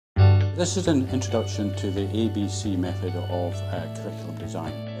This is an introduction to the ABC method of curriculum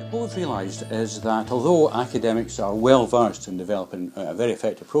design. What we've realised is that although academics are well versed in developing very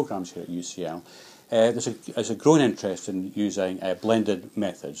effective programmes here at UCL, there's a growing interest in using blended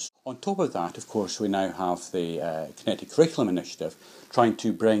methods. On top of that, of course, we now have the Connected Curriculum Initiative trying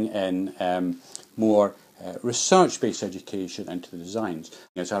to bring in more research-based education into the designs.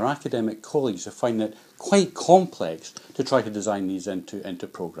 As our academic colleagues are finding it quite complex to try to design these into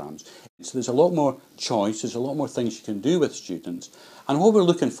programmes. So there's a lot more choice, there's a lot more things you can do with students, and what we're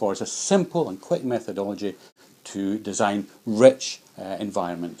looking for is a simple and quick methodology to design rich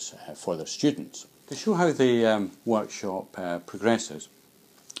environments for their students. To show how the workshop progresses,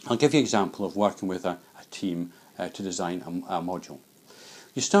 I'll give you an example of working with a team to design a module.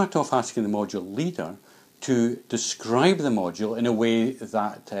 You start off asking the module leader to describe the module in a way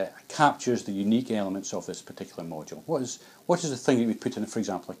that captures the unique elements of this particular module. What is the thing that we put in, for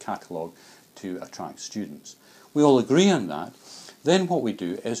example, a catalogue to attract students? We all agree on that. Then what we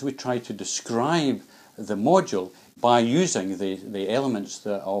do is we try to describe the module by using the elements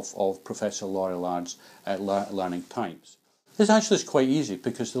of Professor Laura Lard's learning types. This actually is quite easy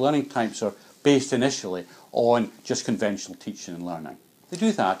because the learning types are based initially on just conventional teaching and learning. They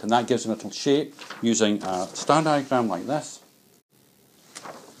do that, and that gives them a little shape using a star diagram like this.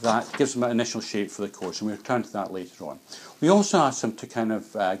 That gives them an initial shape for the course, and we'll return to that later on. We also ask them to kind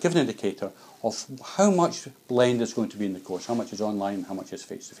of give an indicator of how much blend is going to be in the course, how much is online and how much is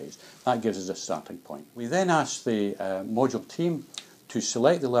face-to-face. That gives us a starting point. We then ask the module team to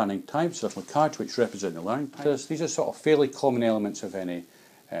select the learning types, little cards which represent the learning types. These are sort of fairly common elements of any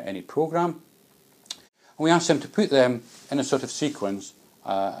programme. And we ask them to put them in a sort of sequence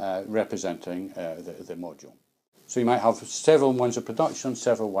representing the module. So you might have several ones of production,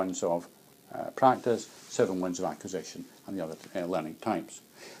 several ones of practice, several ones of acquisition, and the other learning types.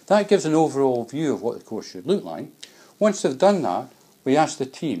 That gives an overall view of what the course should look like. Once they've done that, we ask the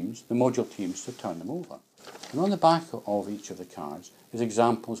teams, the module teams, to turn them over. And on the back of each of the cards is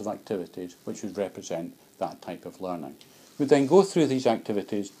examples of activities which would represent that type of learning. We then go through these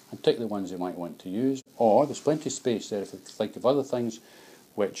activities and tick the ones they might want to use, or there's plenty of space there if they think of other things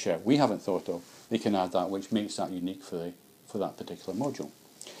which we haven't thought of. They can add that, which makes that unique for that particular module.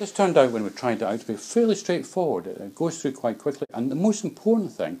 This turned out, when we tried it out, to be fairly straightforward. It goes through quite quickly, and the most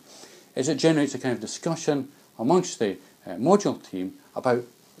important thing is it generates a kind of discussion amongst the module team about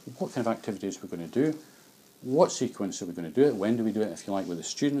what kind of activities we're going to do, what sequence are we going to do it, when do we do it, if you like, with the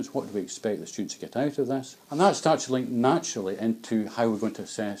students, what do we expect the students to get out of this, and that starts to link naturally into how we're going to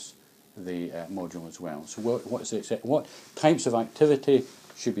assess the module as well. So what types of activity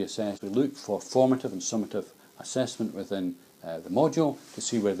should be assessed? We look for formative and summative assessment within the module to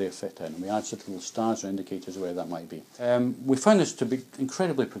see where they fit in. And we add little stars or indicators where that might be. We find this to be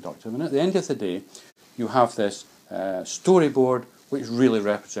incredibly productive, and at the end of the day you have this storyboard which really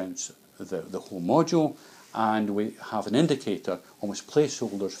represents the whole module, and we have an indicator, almost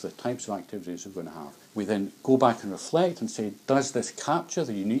placeholders for the types of activities we're going to have. We then go back and reflect and say, does this capture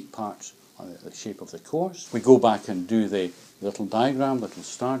the unique parts of the shape of the course? We go back and do the little diagram, little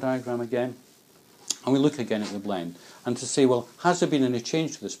star diagram again, and we look again at the blend and to say, well, has there been any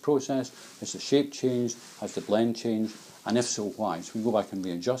change to this process? Has the shape changed? Has the blend changed? And if so, why? So we go back and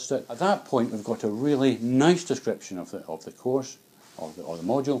readjust it. At that point, we've got a really nice description of the course or the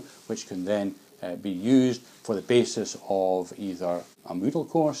module, which can then be used for the basis of either a Moodle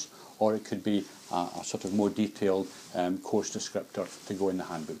course, or it could be a sort of more detailed course descriptor to go in the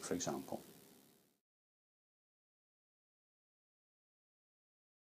handbook, for example.